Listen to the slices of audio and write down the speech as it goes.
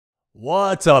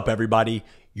What's up, everybody?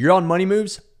 You're on Money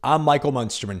Moves. I'm Michael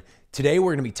Munsterman. Today,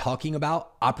 we're going to be talking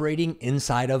about operating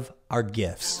inside of our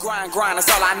gifts. Grind,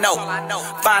 that's all I know.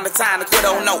 Find the time to quit,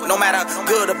 oh no. No matter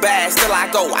good or bad, still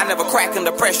I go. I never crack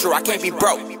under pressure, I can't be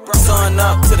broke. Sun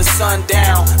up to the sun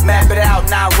down. Map it out,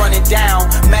 now run it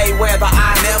down. Mayweather,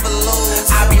 I never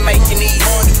lose. I be making these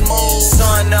money moves.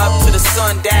 Sun up to the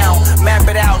sun down. Map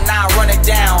it out, now run it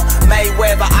down.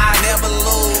 Mayweather, I never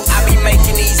lose. I be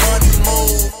making these money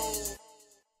moves.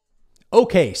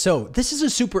 Okay, so this is a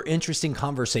super interesting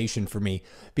conversation for me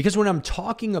because when I'm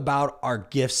talking about our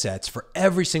gift sets for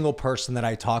every single person that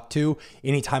I talk to,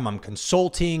 anytime I'm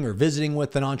consulting or visiting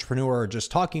with an entrepreneur or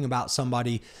just talking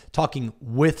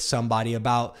with somebody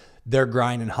about their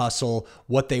grind and hustle,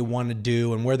 what they want to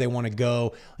do and where they want to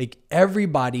go, like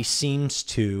everybody seems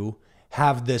to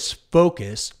have this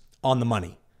focus on the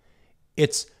money.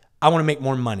 It's, I want to make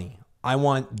more money. I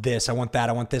want this, I want that,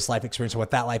 I want this life experience, I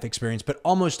want that life experience. But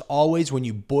almost always when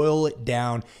you boil it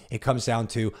down, it comes down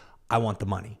to, I want the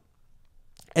money.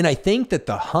 And I think that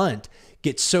the hunt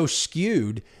gets so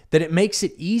skewed that it makes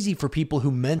it easy for people who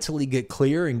mentally get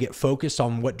clear and get focused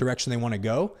on what direction they want to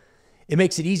go. It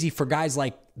makes it easy for guys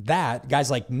like that, guys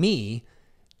like me,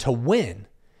 to win.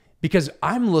 Because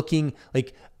I'm looking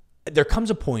like, there comes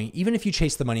a point, even if you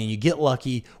chase the money and you get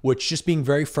lucky, which just being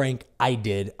very frank, I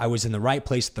did. I was in the right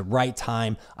place at the right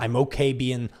time. I'm okay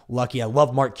being lucky. I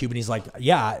love Mark Cuban. He's like,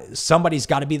 yeah, somebody's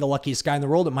got to be the luckiest guy in the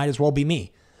world. It might as well be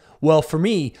me. Well, for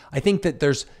me, I think that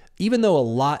there's, even though a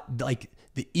lot, like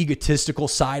the egotistical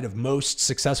side of most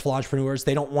successful entrepreneurs,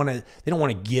 they don't want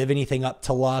to give anything up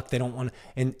to luck. They don't want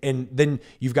to, and then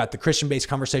you've got the Christian-based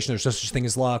conversation. There's no such thing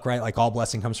as luck, right? Like all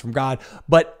blessing comes from God,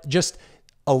 but just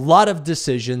a lot of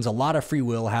decisions, a lot of free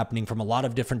will happening from a lot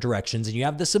of different directions. And you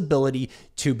have this ability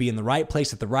to be in the right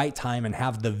place at the right time and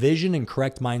have the vision and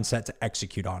correct mindset to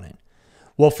execute on it.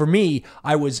 Well, for me,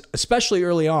 I was, especially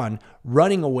early on,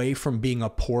 running away from being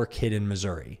a poor kid in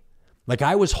Missouri. Like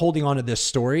I was holding on to this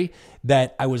story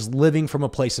that I was living from a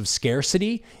place of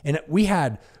scarcity, and we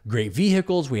had great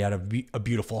vehicles. We had a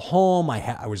beautiful home.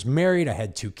 I was married. I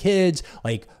had 2 kids,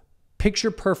 like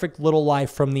picture perfect little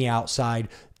life from the outside,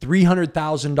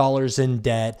 $300,000 in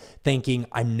debt, thinking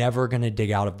I'm never going to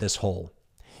dig out of this hole.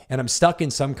 And I'm stuck in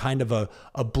some kind of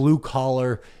a blue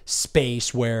collar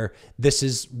space where this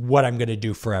is what I'm going to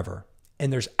do forever.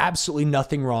 And there's absolutely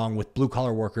nothing wrong with blue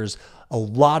collar workers. A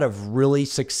lot of really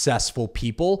successful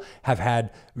people have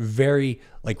had very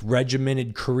like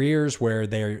regimented careers where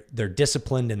they're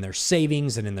disciplined in their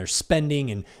savings and in their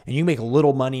spending, and you make a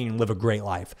little money and live a great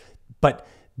life. But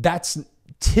that's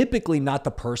typically not the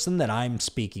person that I'm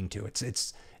speaking to.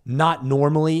 It's not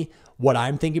normally what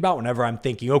I'm thinking about whenever I'm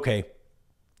thinking, okay,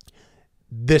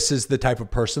 this is the type of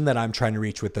person that I'm trying to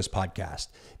reach with this podcast,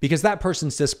 because that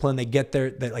person's disciplined. They get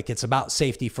there, like it's about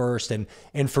safety first. And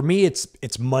for me,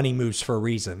 it's money moves for a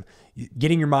reason,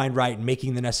 getting your mind right and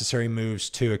making the necessary moves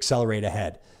to accelerate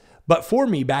ahead. But for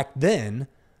me back then,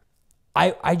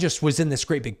 I just was in this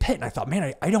great big pit and I thought,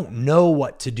 man, I don't know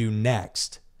what to do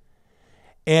next.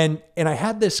 And I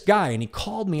had this guy and he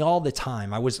called me all the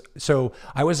time. I was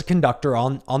a conductor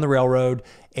on the railroad,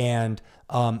 and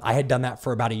I had done that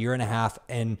for about 1.5 years.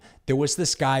 And there was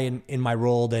this guy in my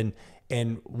role,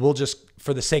 and we'll just,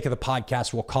 for the sake of the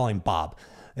podcast, we'll call him Bob.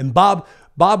 And Bob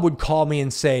would call me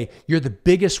and say, "You're the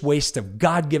biggest waste of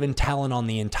God-given talent on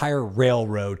the entire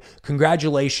railroad.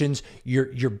 Congratulations.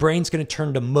 Your brain's going to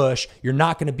turn to mush. You're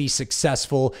not going to be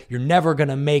successful. You're never going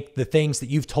to make the things that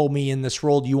you've told me in this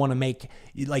role you want to make.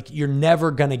 Like, you're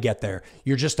never going to get there.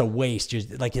 You're just a waste.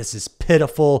 You're like, this is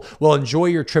pitiful. Well, enjoy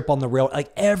your trip on the rail."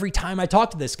 Like every time I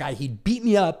talked to this guy, he'd beat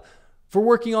me up for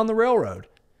working on the railroad.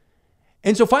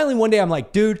 And so finally one day I'm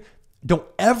like, dude, don't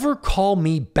ever call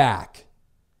me back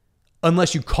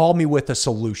unless you call me with a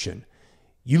solution.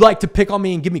 You like to pick on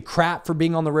me and give me crap for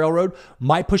being on the railroad.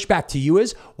 My pushback to you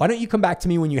is, why don't you come back to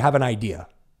me when you have an idea?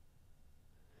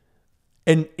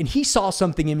 And he saw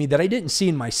something in me that I didn't see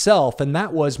in myself, and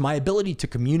that was my ability to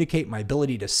communicate, my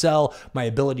ability to sell, my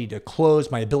ability to close,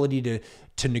 my ability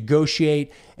to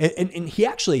negotiate. And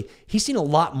he's seen a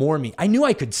lot more in me. I knew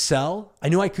I could sell, I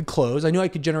knew I could close, I knew I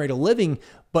could generate a living,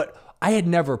 but I had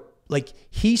never, like,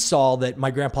 he saw that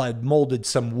my grandpa had molded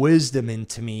some wisdom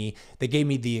into me that gave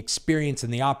me the experience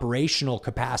and the operational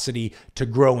capacity to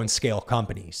grow and scale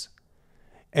companies.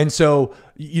 And so,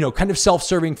 kind of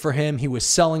self-serving for him, he was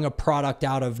selling a product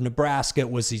out of Nebraska.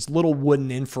 It was these little wooden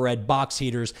infrared box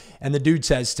heaters. And the dude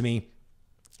says to me,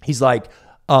 he's like,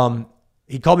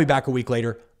 he called me back a week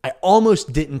later. I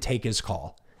almost didn't take his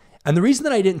call. And the reason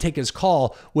that I didn't take his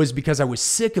call was because I was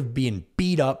sick of being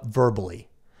beat up verbally.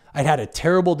 I'd had a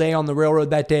terrible day on the railroad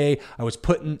that day. I was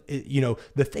putting,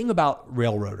 the thing about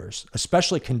railroaders,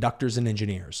 especially conductors and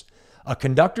engineers, a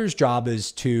conductor's job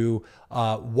is to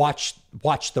watch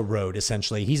the road,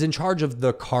 essentially. He's in charge of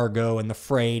the cargo and the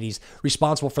freight. He's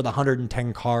responsible for the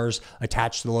 110 cars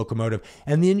attached to the locomotive.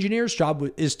 And the engineer's job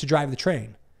is to drive the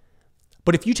train.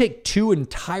 But if you take two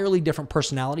entirely different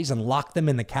personalities and lock them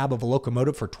in the cab of a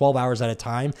locomotive for 12 hours at a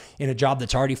time in a job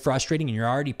that's already frustrating and you're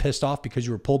already pissed off because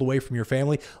you were pulled away from your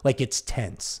family, like, it's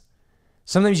tense.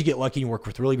 Sometimes you get lucky and you work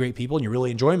with really great people and you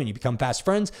really enjoy them and you become fast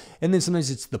friends. And then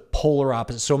sometimes it's the polar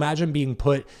opposite. So imagine being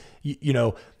put,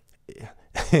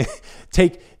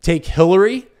 take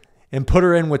Hillary and put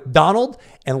her in with Donald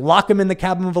and lock them in the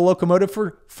cabin of a locomotive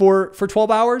for 12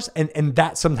 hours. And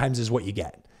that sometimes is what you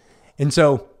get. And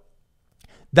so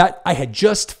that I had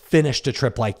just finished a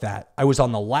trip like that. I was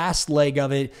on the last leg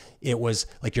of it. It was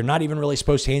like, you're not even really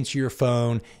supposed to answer your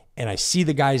phone. And I see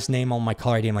the guy's name on my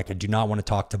caller ID. I'm like, I do not want to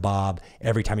talk to Bob.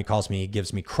 Every time he calls me, he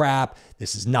gives me crap.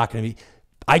 This is not going to be,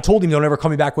 I told him don't ever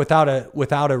call me back without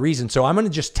a reason. So I'm going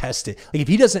to just test it. Like, if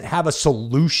he doesn't have a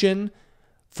solution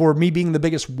for me being the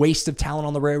biggest waste of talent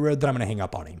on the railroad, then I'm going to hang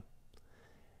up on him.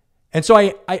 And so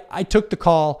I took the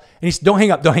call and he said, don't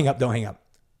hang up.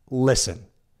 Listen.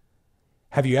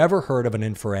 Have you ever heard of an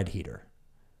infrared heater?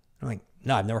 I'm like,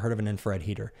 no, I've never heard of an infrared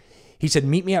heater. He said,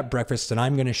 meet me at breakfast and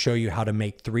I'm going to show you how to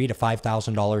make $3,000 to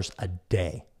 $5,000 a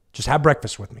day. Just have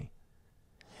breakfast with me.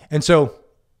 And so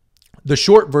the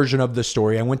short version of the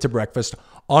story, I went to breakfast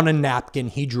on a napkin.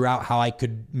 He drew out how I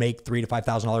could make $3,000 to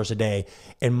 $5,000 a day.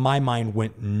 And my mind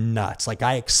went nuts. Like,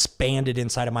 I expanded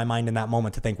inside of my mind in that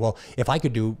moment to think, well, if I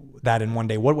could do that in one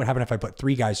day, what would happen if I put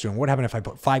 3 guys doing it? What would happen if I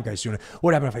put 5 guys doing it? What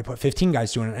would happen if I put 15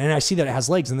 guys doing it? And I see that it has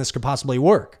legs and this could possibly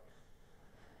work.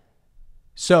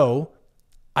 So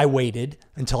I waited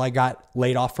until I got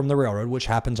laid off from the railroad, which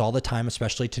happens all the time,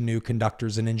 especially to new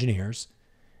conductors and engineers.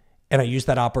 And I used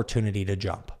that opportunity to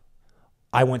jump.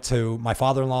 I went to my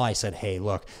father-in-law. I said, hey,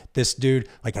 look, this dude,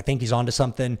 like, I think he's onto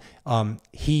something.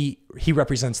 He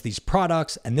represents these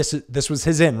products, and this was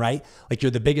his in, right? Like, you're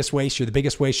the biggest waste, you're the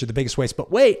biggest waste, you're the biggest waste.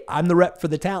 But wait, I'm the rep for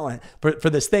the talent, for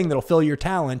this thing that'll fill your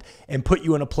talent and put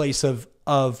you in a place of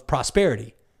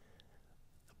prosperity.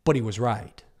 But he was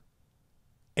right.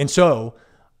 And so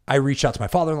I reached out to my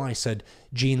father-in-law. I said,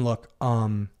 Gene, look,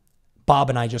 Bob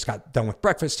and I just got done with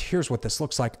breakfast. Here's what this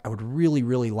looks like. I would really,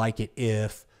 really like it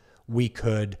if we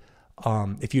could,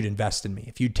 if you'd invest in me,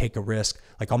 if you'd take a risk,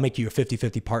 like, I'll make you a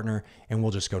 50-50 partner and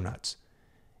we'll just go nuts.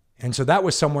 And so that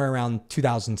was somewhere around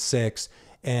 2006.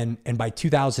 And by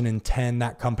 2010,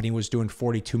 that company was doing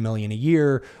 $42 million a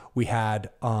year. We had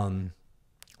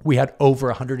over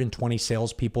 120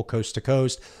 salespeople coast to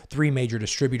coast, 3 major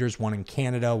distributors, one in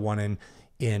Canada, one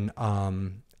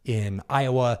in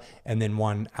Iowa, and then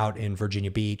one out in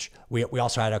Virginia Beach. We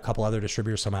also had a couple other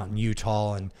distributors, some out in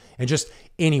Utah, and just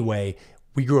anyway,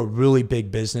 we grew a really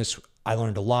big business. I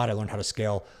learned a lot. I learned how to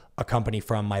scale a company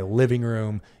from my living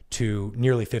room to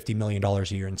nearly $50 million a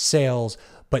year in sales.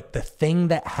 But the thing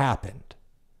that happened,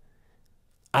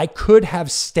 I could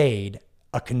have stayed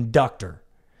a conductor,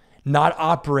 not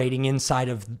operating inside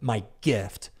of my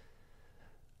gift,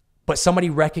 but somebody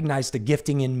recognized the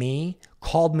gifting in me,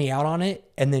 called me out on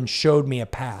it, and then showed me a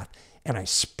path. And I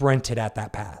sprinted at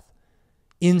that path.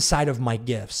 Inside of my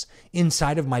gifts,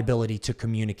 inside of my ability to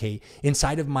communicate,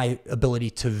 inside of my ability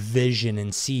to vision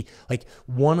and see. Like,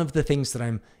 one of the things that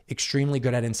I'm extremely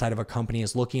good at inside of a company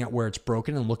is looking at where it's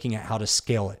broken and looking at how to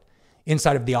scale it.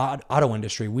 Inside of the auto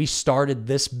industry, we started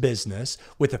this business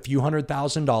with a few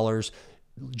 $100,000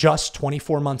 just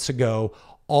 24 months ago.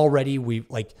 Already, we've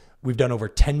done over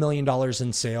 $10 million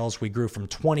in sales. We grew from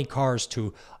 20 cars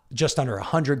to just under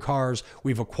 100 cars.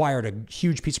 We've acquired a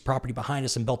huge piece of property behind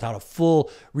us and built out a full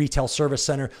retail service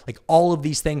center. Like, all of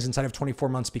these things inside of 24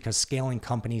 months, because scaling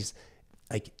companies,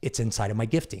 like, it's inside of my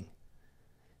gifting.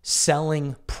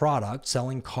 Selling products,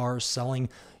 selling cars, selling,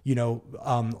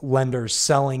 lenders,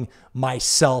 selling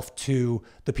myself to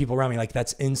the people around me. Like,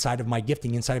 that's inside of my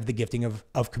gifting, inside of the gifting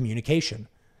of communication.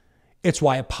 It's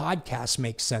why a podcast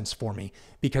makes sense for me,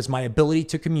 because my ability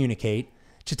to communicate,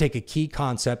 to take a key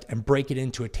concept and break it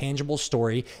into a tangible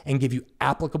story and give you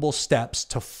applicable steps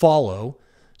to follow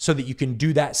so that you can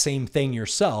do that same thing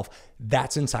yourself,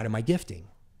 that's inside of my gifting.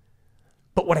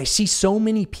 But what I see so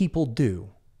many people do,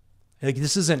 like,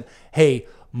 this isn't, hey,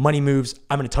 money moves,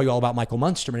 I'm going to tell you all about Michael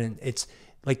Munsterman. It's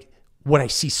like, what I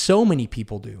see so many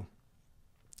people do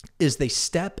is they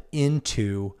step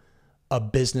into a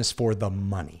business for the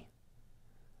money.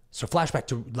 So flashback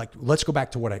to, let's go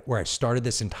back to where I started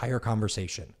this entire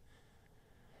conversation.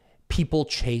 People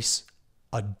chase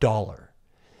a dollar.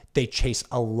 They chase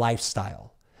a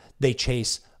lifestyle. They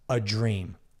chase a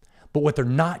dream. But what they're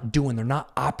not doing, they're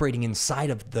not operating inside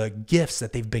of the gifts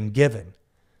that they've been given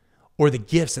or the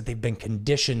gifts that they've been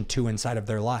conditioned to inside of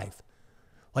their life.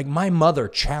 Like my mother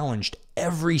challenged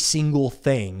every single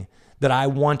thing that I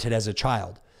wanted as a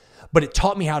child, but it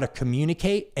taught me how to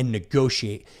communicate and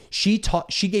negotiate. She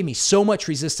gave me so much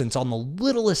resistance on the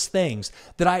littlest things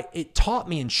that it taught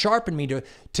me and sharpened me to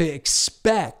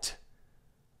expect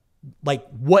like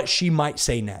what she might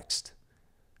say next.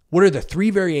 What are the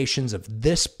 3 variations of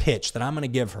this pitch that I'm going to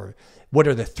give her? What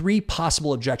are the 3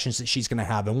 possible objections that she's going to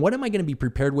have? And what am I going to be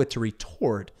prepared with to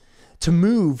retort to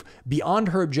move beyond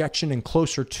her objection and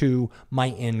closer to my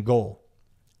end goal?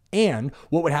 And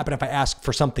what would happen if I ask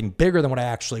for something bigger than what I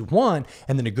actually want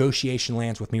and the negotiation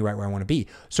lands with me right where I want to be?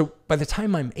 So by the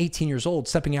time I'm 18 years old,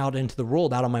 stepping out into the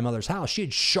world, out of my mother's house, she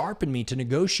had sharpened me to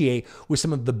negotiate with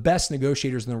some of the best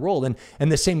negotiators in the world.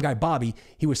 And the same guy, Bobby,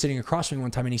 he was sitting across from me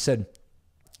one time and he said,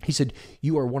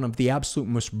 you are one of the absolute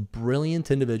most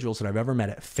brilliant individuals that I've ever met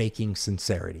at faking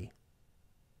sincerity.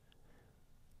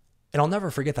 And I'll never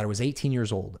forget that. I was 18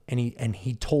 years old and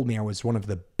he told me I was one of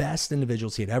the best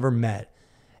individuals he had ever met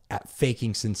at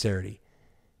faking sincerity.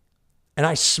 And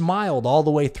I smiled all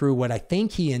the way through what I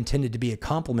think he intended to be a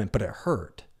compliment, but it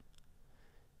hurt.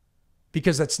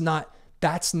 Because that's not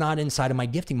inside of my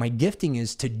gifting. My gifting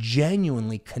is to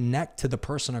genuinely connect to the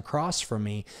person across from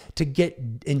me, to get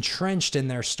entrenched in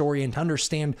their story and to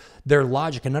understand their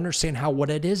logic and understand how what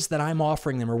it is that I'm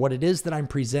offering them or what it is that I'm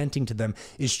presenting to them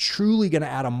is truly going to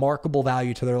add a markable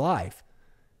value to their life.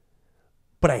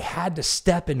 But I had to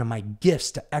step into my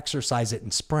gifts to exercise it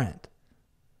and sprint.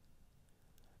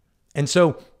 And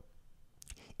so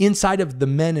inside of the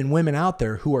men and women out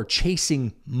there who are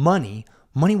chasing money,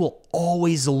 money will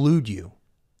always elude you.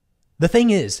 The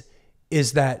thing is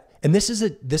that, and this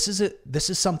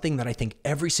is something that I think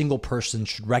every single person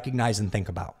should recognize and think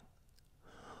about.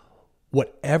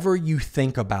 Whatever you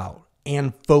think about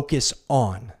and focus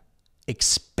on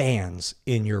expands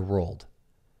in your world.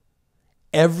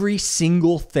 Every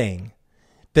single thing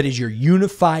that is your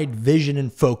unified vision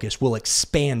and focus will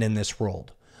expand in this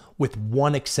world, with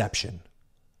one exception: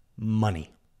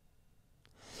 money.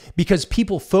 Because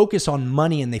people focus on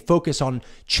money and they focus on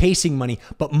chasing money,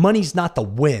 but money's not the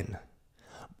win.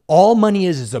 All money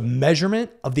is a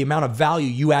measurement of the amount of value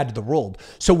you add to the world.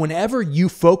 So whenever you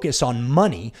focus on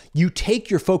money, you take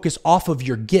your focus off of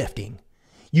your gifting.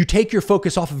 You take your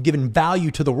focus off of giving value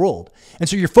to the world. And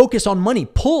so your focus on money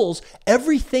pulls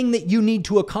everything that you need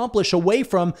to accomplish away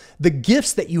from the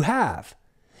gifts that you have.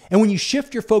 And when you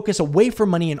shift your focus away from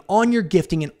money and on your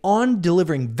gifting and on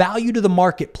delivering value to the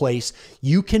marketplace,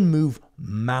 you can move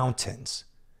mountains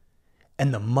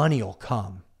and the money will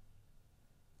come.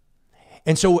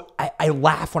 And so I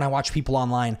laugh when I watch people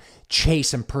online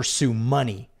chase and pursue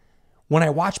money. When I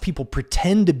watch people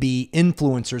pretend to be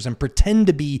influencers and pretend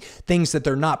to be things that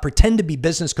they're not, pretend to be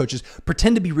business coaches,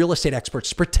 pretend to be real estate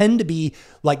experts, pretend to be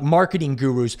like marketing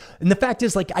gurus. And the fact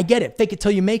is, like, I get it, fake it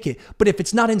till you make it. But if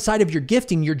it's not inside of your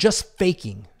gifting, you're just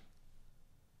faking.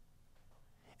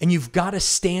 And you've got to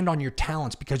stand on your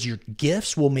talents because your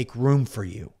gifts will make room for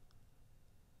you.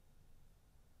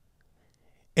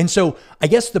 And so I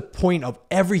guess the point of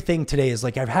everything today is,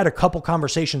 like, I've had a couple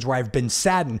conversations where I've been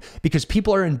saddened because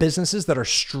people are in businesses that are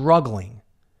struggling.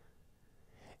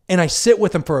 And I sit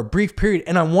with them for a brief period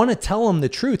and I want to tell them the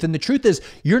truth. And the truth is,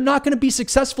 you're not going to be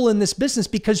successful in this business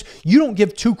because you don't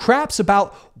give two craps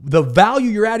about the value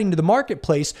you're adding to the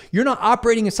marketplace. You're not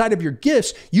operating inside of your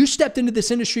gifts. You stepped into this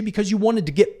industry because you wanted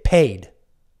to get paid.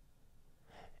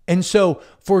 And so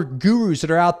for gurus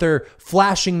that are out there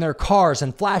flashing their cars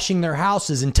and flashing their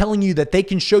houses and telling you that they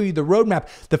can show you the roadmap,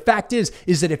 the fact is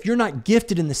that if you're not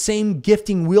gifted in the same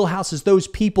gifting wheelhouse as those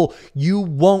people, you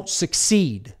won't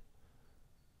succeed.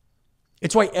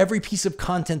 It's why every piece of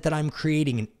content that I'm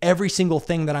creating and every single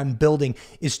thing that I'm building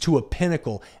is to a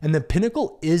pinnacle. And the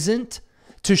pinnacle isn't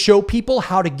to show people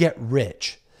how to get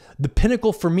rich. The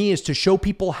pinnacle for me is to show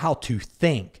people how to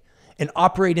think and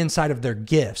operate inside of their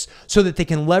gifts so that they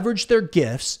can leverage their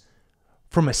gifts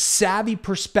from a savvy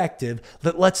perspective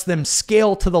that lets them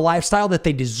scale to the lifestyle that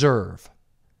they deserve.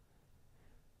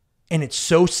 And it's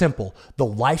so simple. The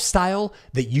lifestyle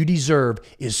that you deserve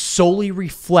is solely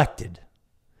reflected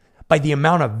by the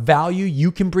amount of value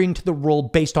you can bring to the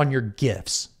world based on your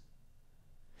gifts.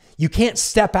 You can't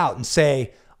step out and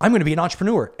say, I'm going to be an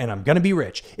entrepreneur and I'm going to be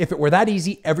rich. If it were that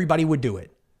easy, everybody would do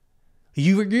it.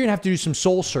 You're going to have to do some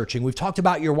soul searching. We've talked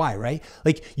about your why, right?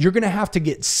 Like, you're going to have to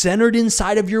get centered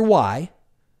inside of your why,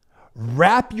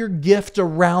 wrap your gift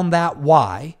around that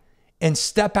why, and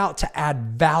step out to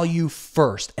add value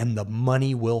first, and the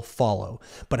money will follow.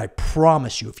 But I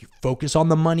promise you, if you focus on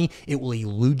the money, it will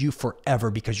elude you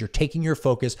forever because you're taking your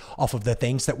focus off of the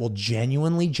things that will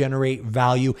genuinely generate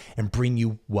value and bring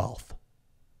you wealth.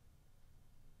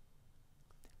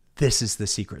 This is the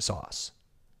secret sauce.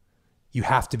 You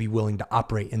have to be willing to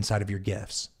operate inside of your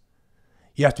gifts.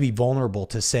 You have to be vulnerable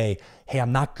to say, hey,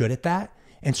 I'm not good at that,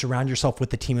 and surround yourself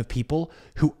with a team of people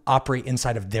who operate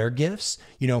inside of their gifts.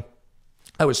 You know,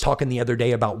 I was talking the other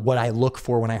day about what I look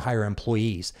for when I hire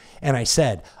employees. And I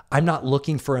said, I'm not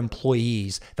looking for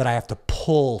employees that I have to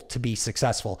pull to be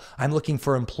successful. I'm looking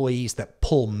for employees that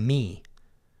pull me.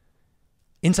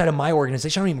 Inside of my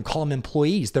organization, I don't even call them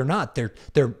employees. They're not.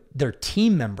 They're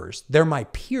team members. They're my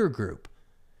peer group.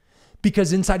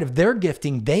 Because inside of their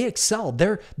gifting, they excel.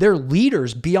 They're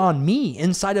leaders beyond me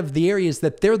inside of the areas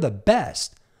that they're the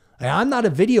best. I'm not a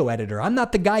video editor. I'm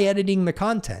not the guy editing the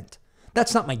content.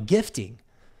 That's not my gifting.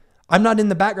 I'm not in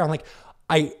the background. Like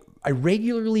I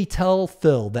regularly tell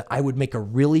Phil that I would make a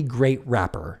really great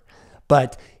rapper,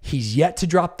 but he's yet to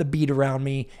drop the beat around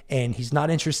me and he's not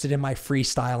interested in my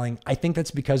freestyling. I think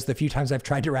that's because the few times I've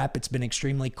tried to rap, it's been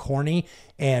extremely corny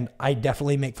and I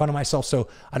definitely make fun of myself. So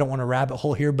I don't want to rabbit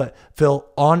hole here, but Phil,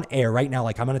 on air right now,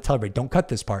 like I'm going to tell everybody, don't cut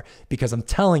this part because I'm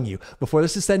telling you before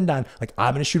this is said and done, like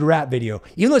I'm going to shoot a rap video,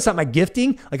 even though it's not my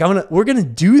gifting, like we're going to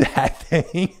do that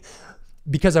thing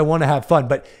because I want to have fun.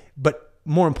 But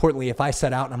more importantly, if I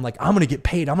set out and I'm like, I'm going to get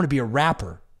paid, I'm going to be a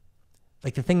rapper.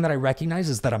 Like the thing that I recognize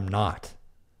is that I'm not.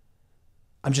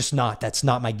 I'm just not. That's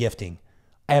not my gifting.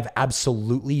 I have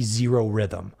absolutely zero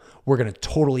rhythm. We're going to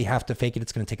totally have to fake it.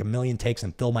 It's going to take a million takes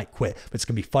and Phil might quit, but it's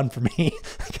going to be fun for me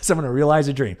because I'm going to realize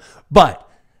a dream. But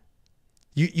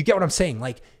you get what I'm saying?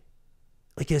 Like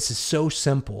this is so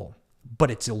simple,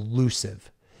 but it's elusive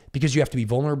because you have to be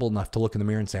vulnerable enough to look in the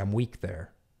mirror and say, I'm weak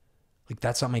there. Like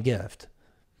that's not my gift.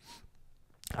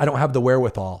 I don't have the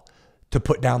wherewithal to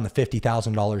put down the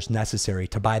 $50,000 necessary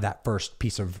to buy that first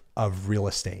piece of real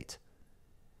estate.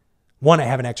 One, I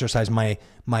haven't exercised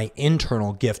my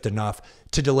internal gift enough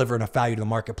to deliver enough value to the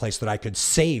marketplace that I could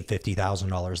save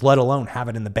 $50,000, let alone have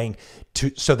it in the bank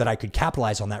so that I could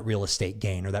capitalize on that real estate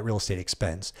gain or that real estate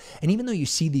expense. And even though you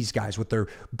see these guys with their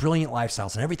brilliant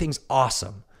lifestyles and everything's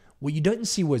awesome, what you didn't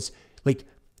see was like,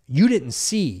 you didn't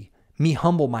see me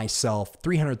humble myself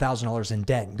 $300,000 in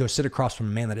debt and go sit across from a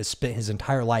man that has spent his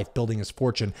entire life building his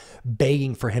fortune,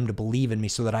 begging for him to believe in me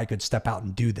so that I could step out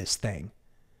and do this thing.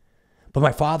 But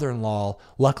my father-in-law,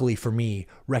 luckily for me,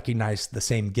 recognized the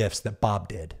same gifts that Bob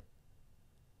did.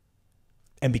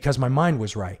 And because my mind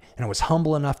was right and I was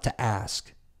humble enough to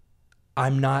ask, I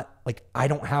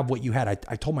don't have what you had.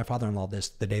 I told my father-in-law this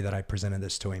the day that I presented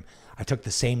this to him. I took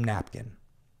the same napkin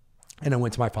and I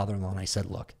went to my father-in-law and I said,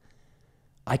 look,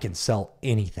 I can sell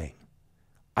anything.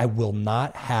 I will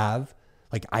not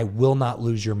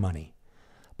lose your money,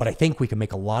 but I think we can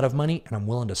make a lot of money and I'm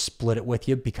willing to split it with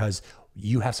you because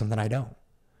you have something I don't.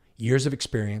 Years of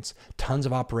experience, tons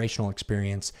of operational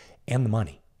experience, and the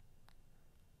money.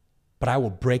 But I will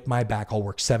break my back. I'll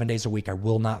work 7 days a week. I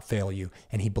will not fail you.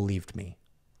 And he believed me.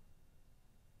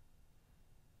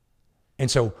 And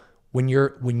so when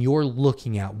you're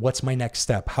looking at what's my next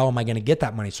step, how am I going to get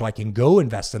that money so I can go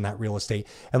invest in that real estate?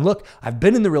 And look, I've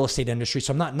been in the real estate industry,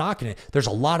 so I'm not knocking it. There's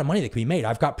a lot of money that can be made.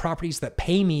 I've got properties that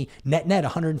pay me net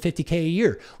 $150K a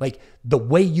year. Like the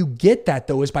way you get that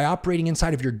though is by operating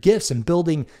inside of your gifts and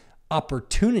building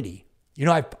opportunity. You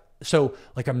know,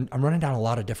 I'm running down a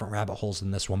lot of different rabbit holes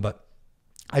in this one, but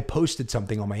I posted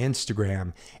something on my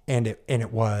Instagram and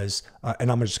it was,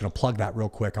 and I'm just going to plug that real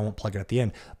quick. I won't plug it at the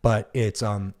end, but it's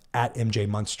at MJ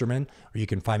Munsterman, or you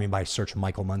can find me by search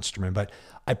Michael Munsterman. But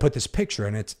I put this picture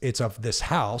and it's of this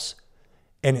house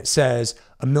and it says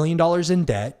 $1 million in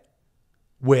debt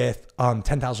with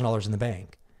 $10,000 in the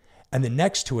bank. And then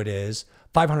next to it is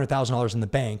 $500,000 in the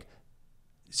bank,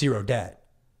 zero debt.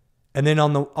 And then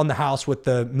on the house with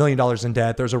the $1 million in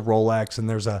debt, there's a Rolex and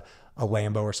there's a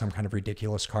Lambo or some kind of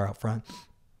ridiculous car out front.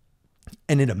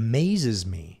 And it amazes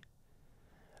me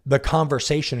the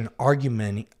conversation and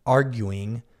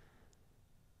arguing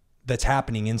that's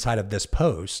happening inside of this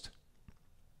post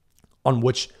on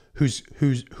who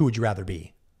would you rather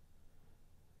be?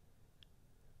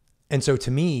 And so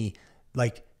to me,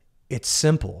 like, it's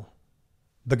simple.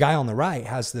 The guy on the right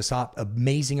has this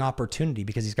amazing opportunity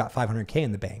because he's got $500K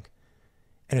in the bank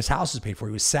and his house is paid for.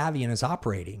 He was savvy in his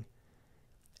operating.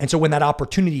 And so when that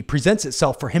opportunity presents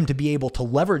itself for him to be able to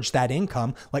leverage that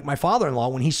income, like my father-in-law,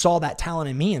 when he saw that talent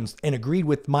in me and agreed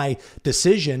with my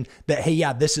decision that, hey,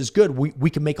 yeah, this is good. We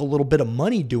can make a little bit of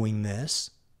money doing this.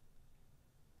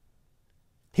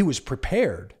 He was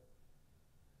prepared.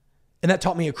 And that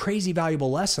taught me a crazy valuable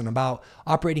lesson about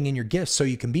operating in your gifts so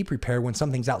you can be prepared when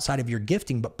something's outside of your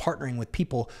gifting, but partnering with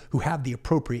people who have the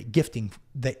appropriate gifting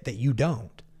that you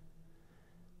don't.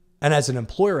 And as an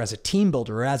employer, as a team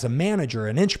builder, as a manager,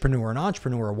 an entrepreneur, a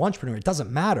ontrepreneur, it doesn't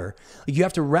matter. You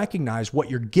have to recognize what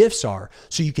your gifts are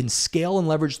so you can scale and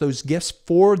leverage those gifts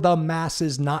for the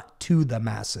masses, not to the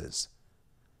masses.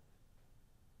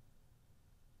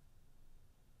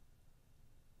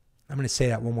 I'm going to say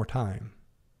that one more time.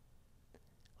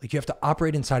 You have to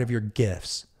operate inside of your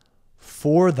gifts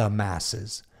for the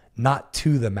masses, not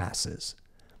to the masses.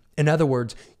 In other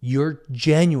words, you're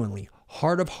genuinely,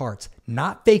 heart of hearts,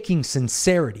 not faking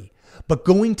sincerity, but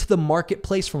going to the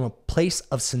marketplace from a place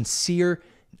of sincere,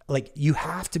 you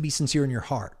have to be sincere in your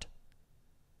heart.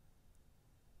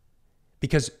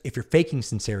 Because if you're faking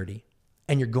sincerity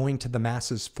and you're going to the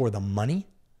masses for the money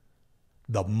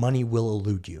will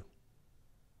elude you.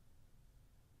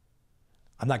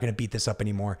 I'm not going to beat this up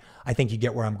anymore. I think you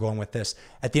get where I'm going with this.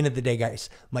 At the end of the day, guys,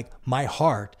 my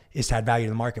heart is to add value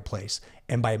to the marketplace.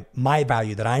 And by my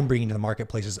value that I'm bringing to the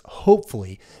marketplace is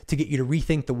hopefully to get you to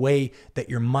rethink the way that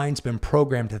your mind's been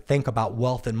programmed to think about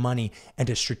wealth and money, and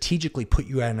to strategically put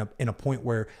you in a point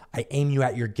where I aim you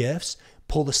at your gifts,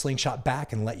 pull the slingshot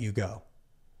back and let you go.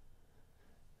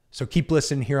 So keep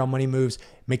listening here on Money Moves.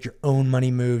 Make your own money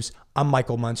moves. I'm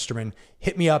Michael Munsterman.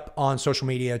 Hit me up on social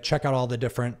media. Check out all the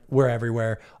different, we're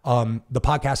everywhere. The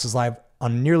podcast is live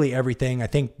on nearly everything. I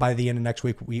think by the end of next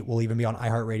week, we will even be on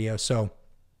iHeartRadio. So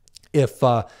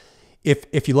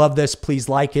if you love this, please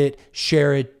like it,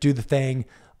 share it, do the thing.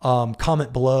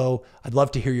 Comment below. I'd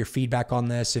love to hear your feedback on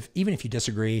this. Even if you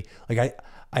disagree, I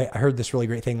heard this really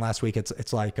great thing last week.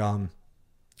 It's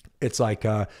like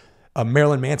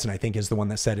Marilyn Manson, I think, is the one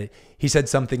that said it. He said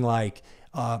something like,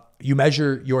 you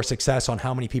measure your success on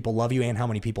how many people love you and how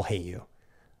many people hate you.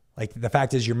 The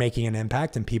fact is you're making an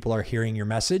impact and people are hearing your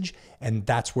message, and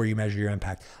that's where you measure your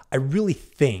impact. I really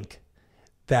think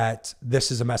that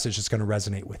this is a message that's going to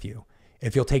resonate with you.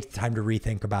 If you'll take the time to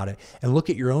rethink about it and look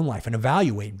at your own life and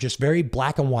evaluate just very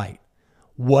black and white.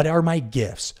 What are my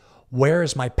gifts? Where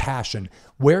is my passion?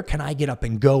 Where can I get up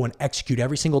and go and execute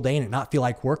every single day and it not feel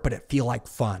like work, but it feel like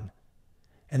fun?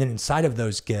 And then inside of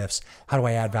those gifts, how do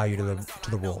I add value to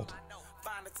the world?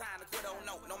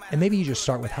 And maybe you just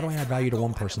start with, how do I add value to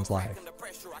one person's life?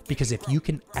 Because if you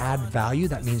can add value,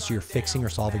 that means you're fixing or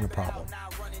solving a problem.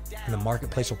 And the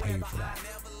marketplace will pay you for that.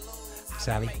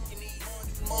 Savvy?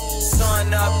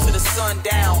 Sun up to the sun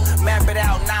down, map it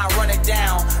out, now run it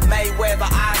down. Mayweather,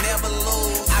 I never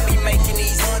lose. I be making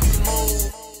these money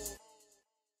moves.